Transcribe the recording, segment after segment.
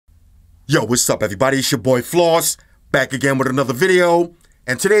Yo, what's up everybody? It's your boy Floss, back again with another video.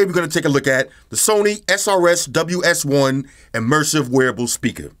 And today we're going to take a look at the Sony SRS-WS1 Immersive Wearable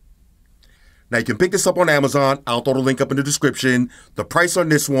Speaker. Now you can pick this up on Amazon. I'll throw the link up in the description. The price on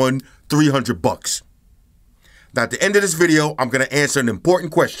this one, $300. Now at the end of this video, I'm going to answer an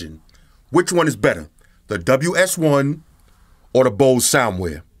important question. Which one is better, the WS1 or the Bose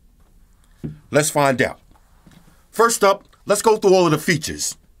SoundWear? Let's find out. First up, let's go through all of the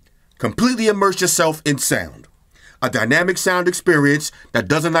features. Completely immerse yourself in sound. A dynamic sound experience that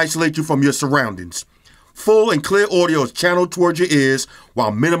doesn't isolate you from your surroundings. Full and clear audio is channeled towards your ears while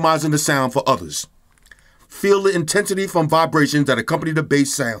minimizing the sound for others. Feel the intensity from vibrations that accompany the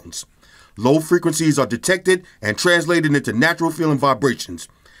bass sounds. Low frequencies are detected and translated into natural feeling vibrations.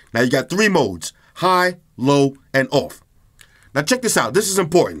 Now you got 3 modes: high, low, and off. Now check this out, this is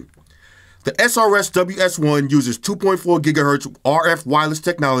important. The SRS-WS1 uses 2.4 GHz RF wireless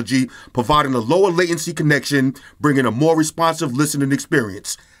technology, providing a lower latency connection, bringing a more responsive listening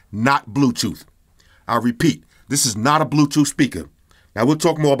experience, not Bluetooth. I repeat, this is not a Bluetooth speaker. Now we'll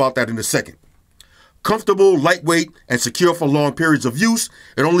talk more about that in a second. Comfortable, lightweight, and secure for long periods of use,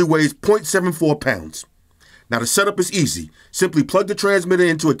 it only weighs 0.74 pounds. Now the setup is easy. Simply plug the transmitter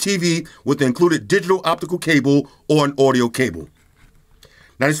into a TV with the included digital optical cable or an audio cable.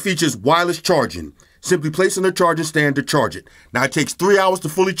 Now this features wireless charging. Simply place on the charging stand to charge it. Now it takes 3 hours to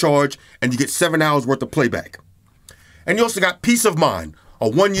fully charge and you get 7 hours worth of playback. And you also got peace of mind, a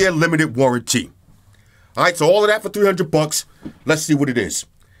 1-year limited warranty. Alright, so all of that for $300. Let's see what it is.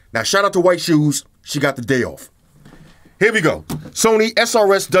 Now shout out to White Shoes, she got the day off. Here we go. Sony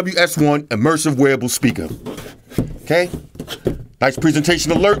SRS-WS1 Immersive Wearable Speaker. Okay? Nice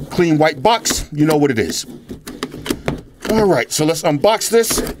presentation alert, clean white box, you know what it is. All right, so let's unbox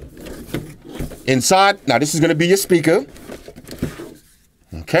this. Inside, now this is going to be your speaker.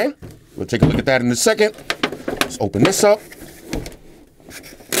 Okay, we'll take a look at that in a second. Let's open this up.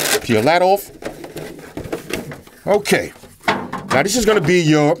 Peel that off. Okay, now this is going to be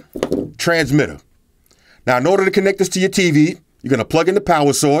your transmitter. Now in order to connect this to your TV, you're going to plug in the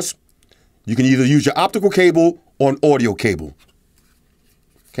power source. You can either use your optical cable or an audio cable.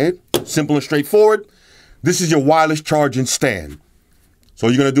 Okay, simple and straightforward. This is your wireless charging stand. So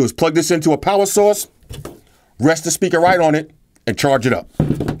all you're going to do is plug this into a power source, rest the speaker right on it, and charge it up.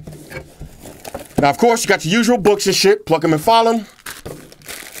 Now, of course, you got your usual books and shit, plug them and file them,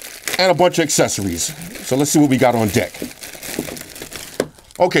 and a bunch of accessories. So let's see what we got on deck.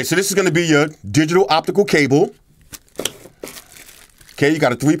 Okay, so this is going to be your digital optical cable. Okay, you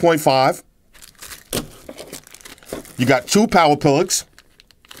got a 3.5. You got 2 power plugs.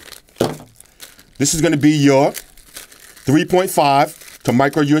 This is going to be your 3.5 to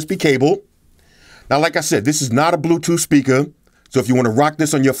micro USB cable. Now, like I said, this is not a Bluetooth speaker. So if you want to rock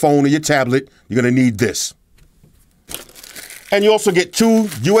this on your phone or your tablet, you're going to need this. And you also get 2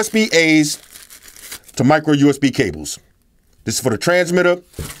 USB-A's to micro USB cables. This is for the transmitter.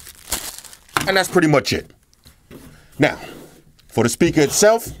 And that's pretty much it. Now, for the speaker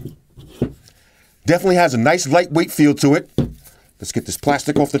itself, definitely has a nice lightweight feel to it. Let's get this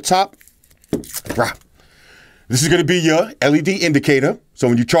plastic off the top. This is going to be your LED indicator. So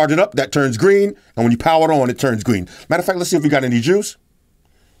when you charge it up, that turns green. And when you power it on, it turns green. Matter of fact, let's see if we got any juice.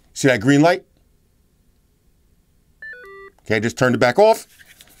 See that green light? Okay, just turn it back off.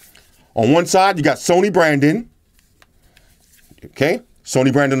 On one side, you got Sony branding. Okay,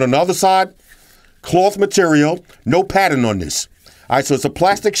 Sony branding on the other side. Cloth material, no padding on this. All right, so it's a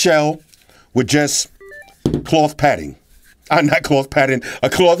plastic shell with just cloth padding. Not cloth padding, a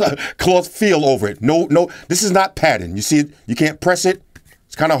cloth feel over it. No, this is not padding. You see it? You can't press it.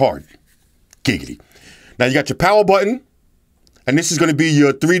 It's kind of hard. Giggity. Now you got your power button, and this is going to be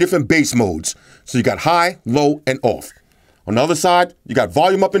your 3 different bass modes. So you got high, low, and off. On the other side, you got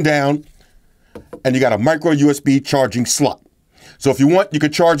volume up and down, and you got a micro USB charging slot. So if you want, you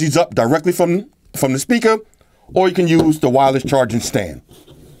can charge these up directly from the speaker, or you can use the wireless charging stand.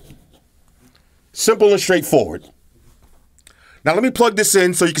 Simple and straightforward. Now let me plug this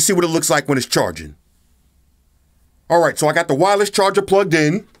in so you can see what it looks like when it's charging. All right, so I got the wireless charger plugged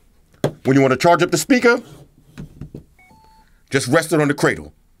in. When you want to charge up the speaker, just rest it on the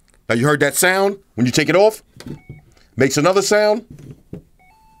cradle. Now you heard that sound when you take it off. Makes another sound.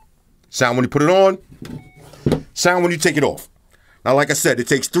 Sound when you put it on. Sound when you take it off. Now like I said, it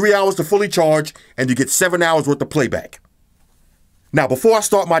takes 3 hours to fully charge and you get 7 hours worth of playback. Now before I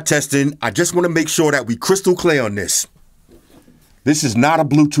start my testing, I just want to make sure that we crystal clear on this. This is not a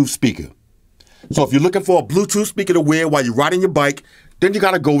Bluetooth speaker. So if you're looking for a Bluetooth speaker to wear while you're riding your bike, then you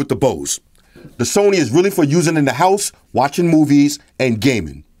got to go with the Bose. The Sony is really for using in the house, watching movies, and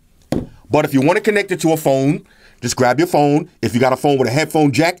gaming. But if you want to connect it to a phone, just grab your phone. If you got a phone with a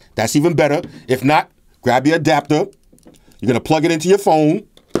headphone jack, that's even better. If not, grab your adapter. You're going to plug it into your phone.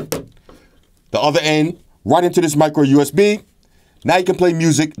 The other end, right into this micro USB. Now you can play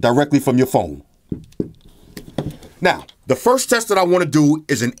music directly from your phone. Now, the first test that I want to do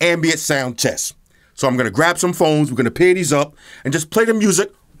is an ambient sound test. So I'm going to grab some phones, we're going to pair these up, and just play the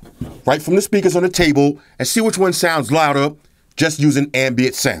music right from the speakers on the table and see which one sounds louder just using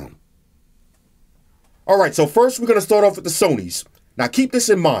ambient sound. All right, so first we're going to start off with the Sonys. Now keep this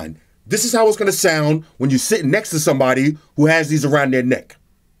in mind. This is how it's going to sound when you're sitting next to somebody who has these around their neck.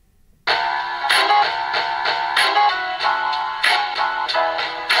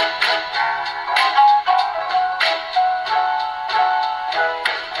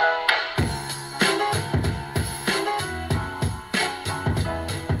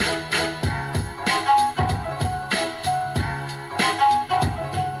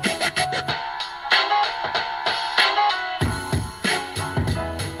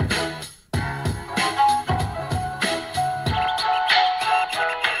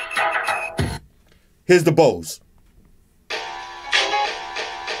 Here's the Bose.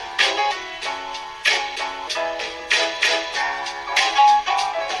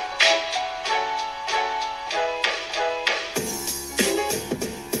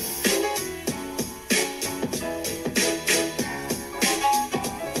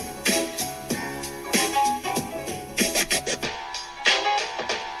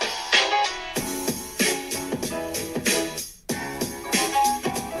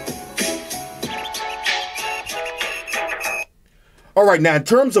 All right, now in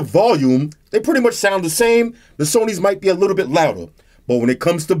terms of volume, they pretty much sound the same. The Sonys might be a little bit louder, but when it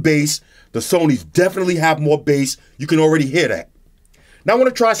comes to bass, the Sonys definitely have more bass. You can already hear that. Now I want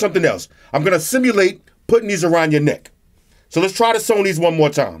to try something else. I'm going to simulate putting these around your neck. So let's try the Sonys one more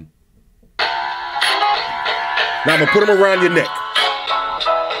time. Now I'm going to put them around your neck.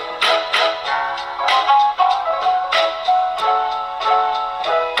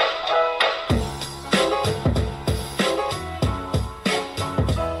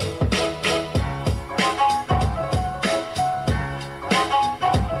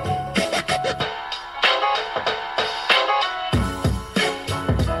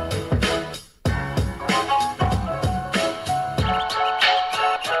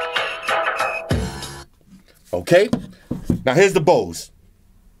 Okay, now here's the Bose.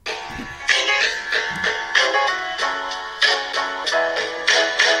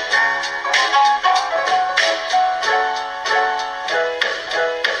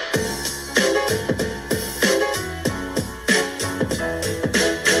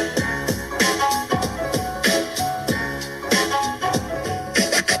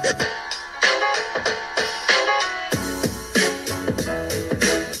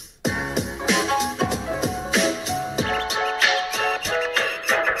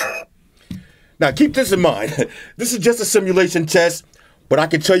 Now keep this in mind, this is just a simulation test, but I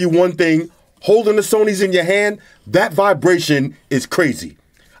can tell you one thing, holding the Sonys in your hand, that vibration is crazy.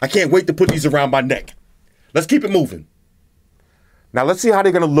 I can't wait to put these around my neck. Let's keep it moving. Now let's see how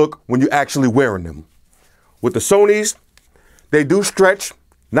they're gonna look when you're actually wearing them. With the Sonys, they do stretch,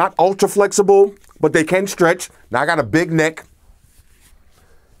 not ultra flexible, but they can stretch. Now I got a big neck,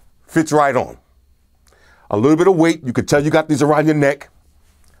 fits right on. A little bit of weight, you can tell you got these around your neck,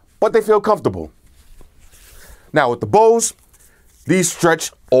 but they feel comfortable. Now with the Bose, these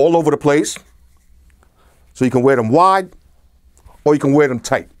stretch all over the place. So you can wear them wide or you can wear them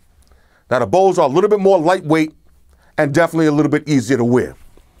tight. Now the Bose are a little bit more lightweight and definitely a little bit easier to wear.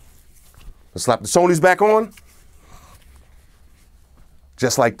 Let's slap the Sonys back on.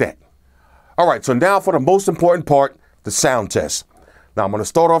 Just like that. All right, so now for the most important part, the sound test. Now I'm gonna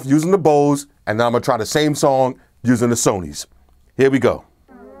start off using the Bose and then I'm gonna try the same song using the Sonys. Here we go.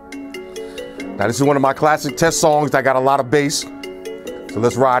 Now this is one of my classic test songs that got a lot of bass, so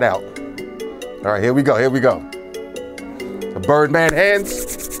let's ride out. All right, here we go, here we go. The Birdman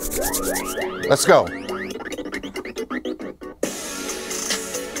hands, let's go.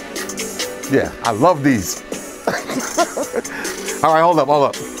 Yeah, I love these. All right, hold up.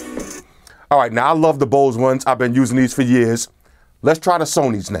 All right, now I love the Bose ones. I've been using these for years. Let's try the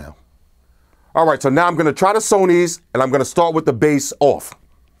Sonys now. All right, so now I'm gonna try the Sonys and I'm gonna start with the bass off.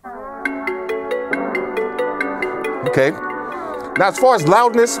 Okay, now as far as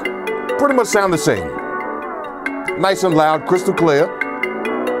loudness, pretty much sound the same. Nice and loud, crystal clear.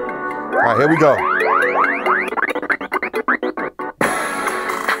 All right, here we go.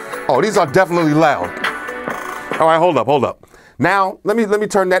 Oh, these are definitely loud. All right, hold up. Now, let me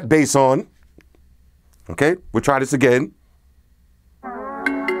turn that bass on. Okay, we'll try this again.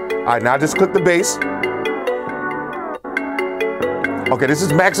 All right, now just click the bass. Okay, this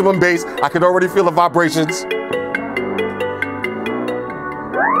is maximum bass. I can already feel the vibrations.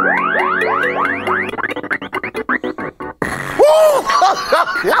 Woo!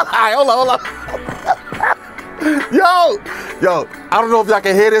 Alright, hold on. Yo, I don't know if y'all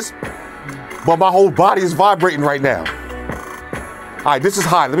can hear this, but my whole body is vibrating right now. All right, this is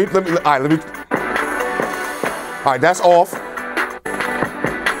high. All right, that's off.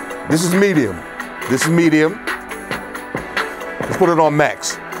 This is medium. Let's put it on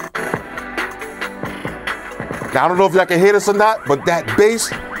max. Now, I don't know if y'all can hear this or not, but that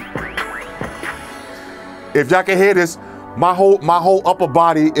bass, if y'all can hear this, my whole upper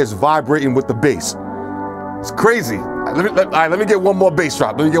body is vibrating with the bass. It's crazy. All right, let me get one more bass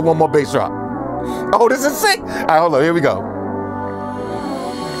drop. Oh, this is sick. All right, hold on, here we go.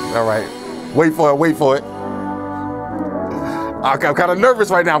 All right, wait for it. Okay, I'm kind of nervous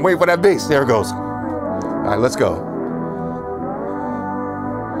right now. I'm waiting for that bass. There it goes. All right, let's go.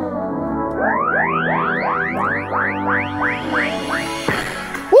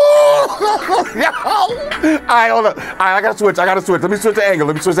 Woo! All right, hold on. All right, I gotta switch. Let me switch the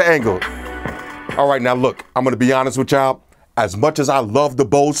angle. All right, now look, I'm gonna be honest with y'all. As much as I love the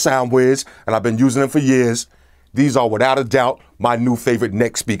Bose SoundWears, and I've been using them for years, these are without a doubt my new favorite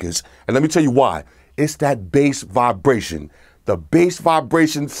neck speakers. And let me tell you why. It's that bass vibration. The bass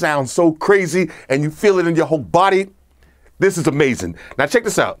vibration sounds so crazy and you feel it in your whole body. This is amazing. Now check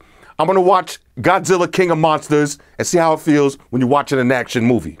this out. I'm gonna watch Godzilla King of Monsters and see how it feels when you're watching an action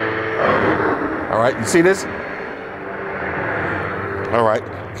movie. All right, you see this? All right,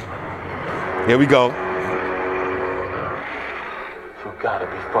 here we go. You gotta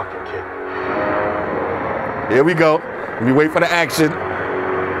be fucking kidding. Here we go. Let me wait for the action.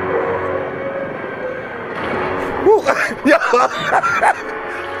 Woo!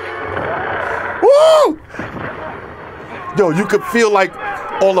 Woo! Yo, you could feel like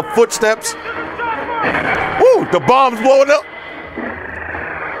all the footsteps. Woo! The bomb's blowing up.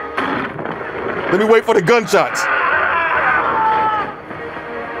 Let me wait for the gunshots.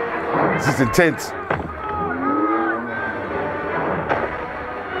 This is intense.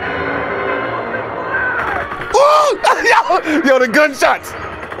 Yo, the gunshots.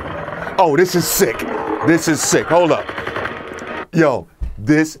 Oh, this is sick. Hold up. Yo,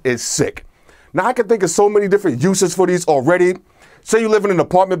 this is sick. Now, I can think of so many different uses for these already. Say you live in an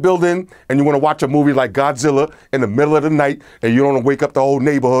apartment building and you want to watch a movie like Godzilla in the middle of the night and you don't want to wake up the whole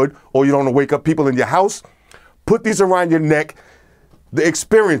neighborhood or you don't want to wake up people in your house. Put these around your neck. The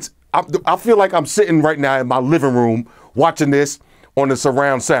experience, I feel like I'm sitting right now in my living room watching this on the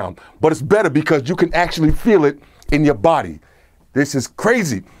surround sound. But it's better because you can actually feel it in your body. This is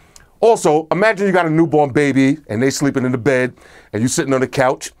crazy. Also, imagine you got a newborn baby and they sleeping in the bed and you sitting on the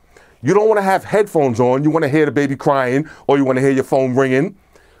couch. You don't want to have headphones on. You want to hear the baby crying or you want to hear your phone ringing.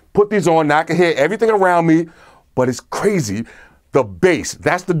 Put these on. Now I can hear everything around me, but it's crazy. The bass,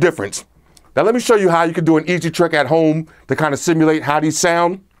 that's the difference. Now let me show you how you can do an easy trick at home to kind of simulate how these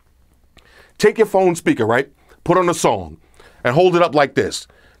sound. Take your phone speaker, right? Put on a song and hold it up like this.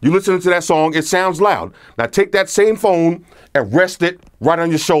 You listen to that song, it sounds loud. Now take that same phone and rest it right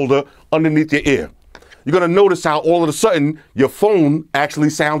on your shoulder underneath your ear. You're gonna notice how all of a sudden your phone actually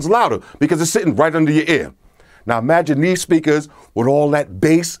sounds louder because it's sitting right under your ear. Now imagine these speakers with all that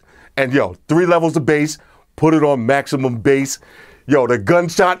bass and 3 levels of bass, put it on maximum bass. Yo, the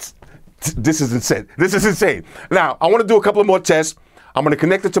gunshots, this is insane. Now, I wanna do a couple of more tests. I'm gonna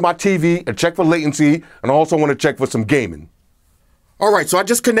connect it to my TV and check for latency and I also wanna check for some gaming. All right, so I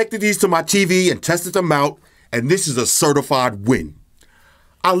just connected these to my TV and tested them out, and this is a certified win.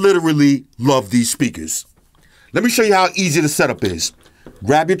 I literally love these speakers. Let me show you how easy the setup is.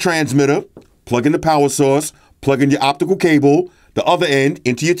 Grab your transmitter, plug in the power source, plug in your optical cable, the other end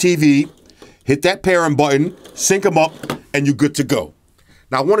into your TV, hit that pairing button, sync them up, and you're good to go.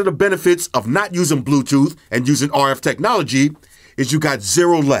 Now, one of the benefits of not using Bluetooth and using RF technology is you got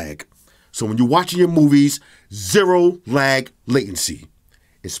zero lag. So when you're watching your movies, zero lag latency.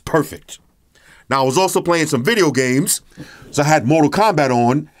 It's perfect. Now, I was also playing some video games, so I had Mortal Kombat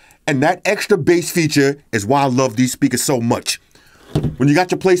on, and that extra bass feature is why I love these speakers so much. When you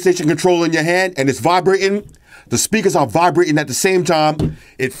got your PlayStation controller in your hand and it's vibrating, the speakers are vibrating at the same time.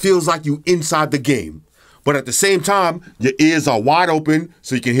 It feels like you're inside the game. But at the same time, your ears are wide open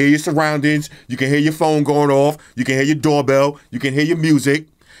so you can hear your surroundings, you can hear your phone going off, you can hear your doorbell, you can hear your music,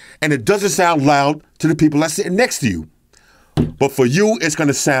 and it doesn't sound loud to the people that's sitting next to you. But for you, it's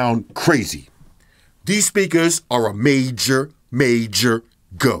gonna sound crazy. These speakers are a major, major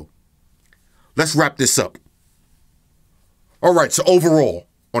go. Let's wrap this up. All right, so overall,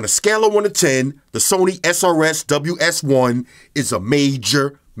 On a scale of 1 to 10, the Sony SRS-WS1 is a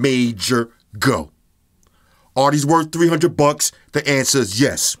major, major go. Are these worth $300? The answer is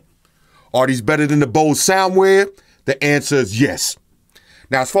yes. Are these better than the Bose SoundWear? The answer is yes.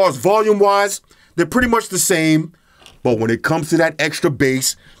 Now, as far as volume-wise, they're pretty much the same, but when it comes to that extra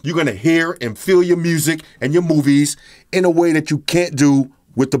bass, you're going to hear and feel your music and your movies in a way that you can't do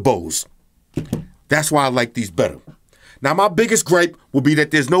with the Bose. That's why I like these better. Now, my biggest gripe will be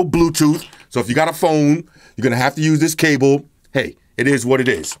that there's no Bluetooth, so if you got a phone, you're going to have to use this cable. Hey, it is what it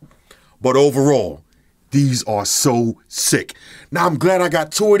is. But overall, these are so sick. Now, I'm glad I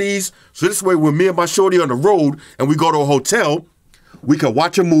got 2 of these, so this way when me and my shorty on the road and we go to a hotel, we can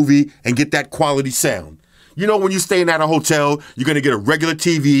watch a movie and get that quality sound. You know, when you're staying at a hotel, you're going to get a regular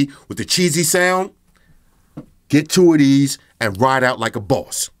TV with the cheesy sound? Get 2 of these and ride out like a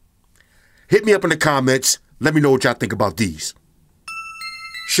boss. Hit me up in the comments. Let me know what y'all think about these.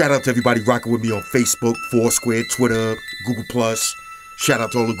 Shout out to everybody rocking with me on Facebook, Foursquare, Twitter, Google+. Shout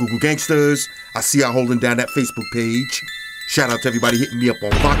out to all the Google gangsters. I see y'all holding down that Facebook page. Shout out to everybody hitting me up on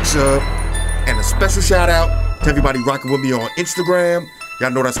Voxer. And a special shout out to everybody rocking with me on Instagram.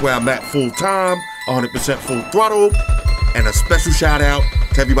 Y'all know that's where I'm at full time, 100% full throttle. And a special shout out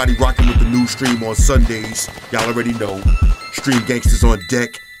to everybody rocking with the new stream on Sundays. Y'all already know. Stream gangsters on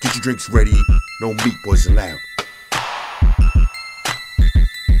deck. Get your drinks ready. No meat boys allowed.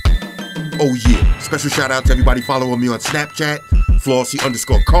 Oh yeah. Special shout out to everybody following me on Snapchat.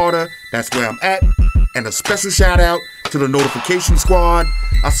 Flossy_Carter. That's where I'm at. And a special shout out to the notification squad.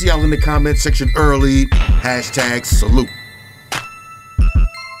 I'll see y'all in the comment section early. #salute.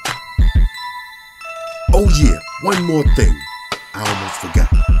 Oh yeah, one more thing. I almost forgot.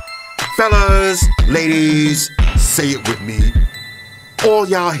 Fellas, ladies, say it with me. All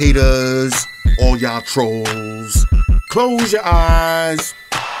y'all haters, all y'all trolls, close your eyes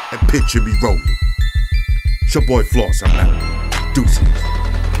and picture me rolling. It's your boy Floss, I'm out. Deuces.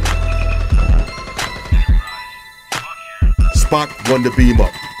 Spock, Wonder Beam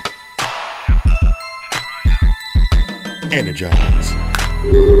up. Energize.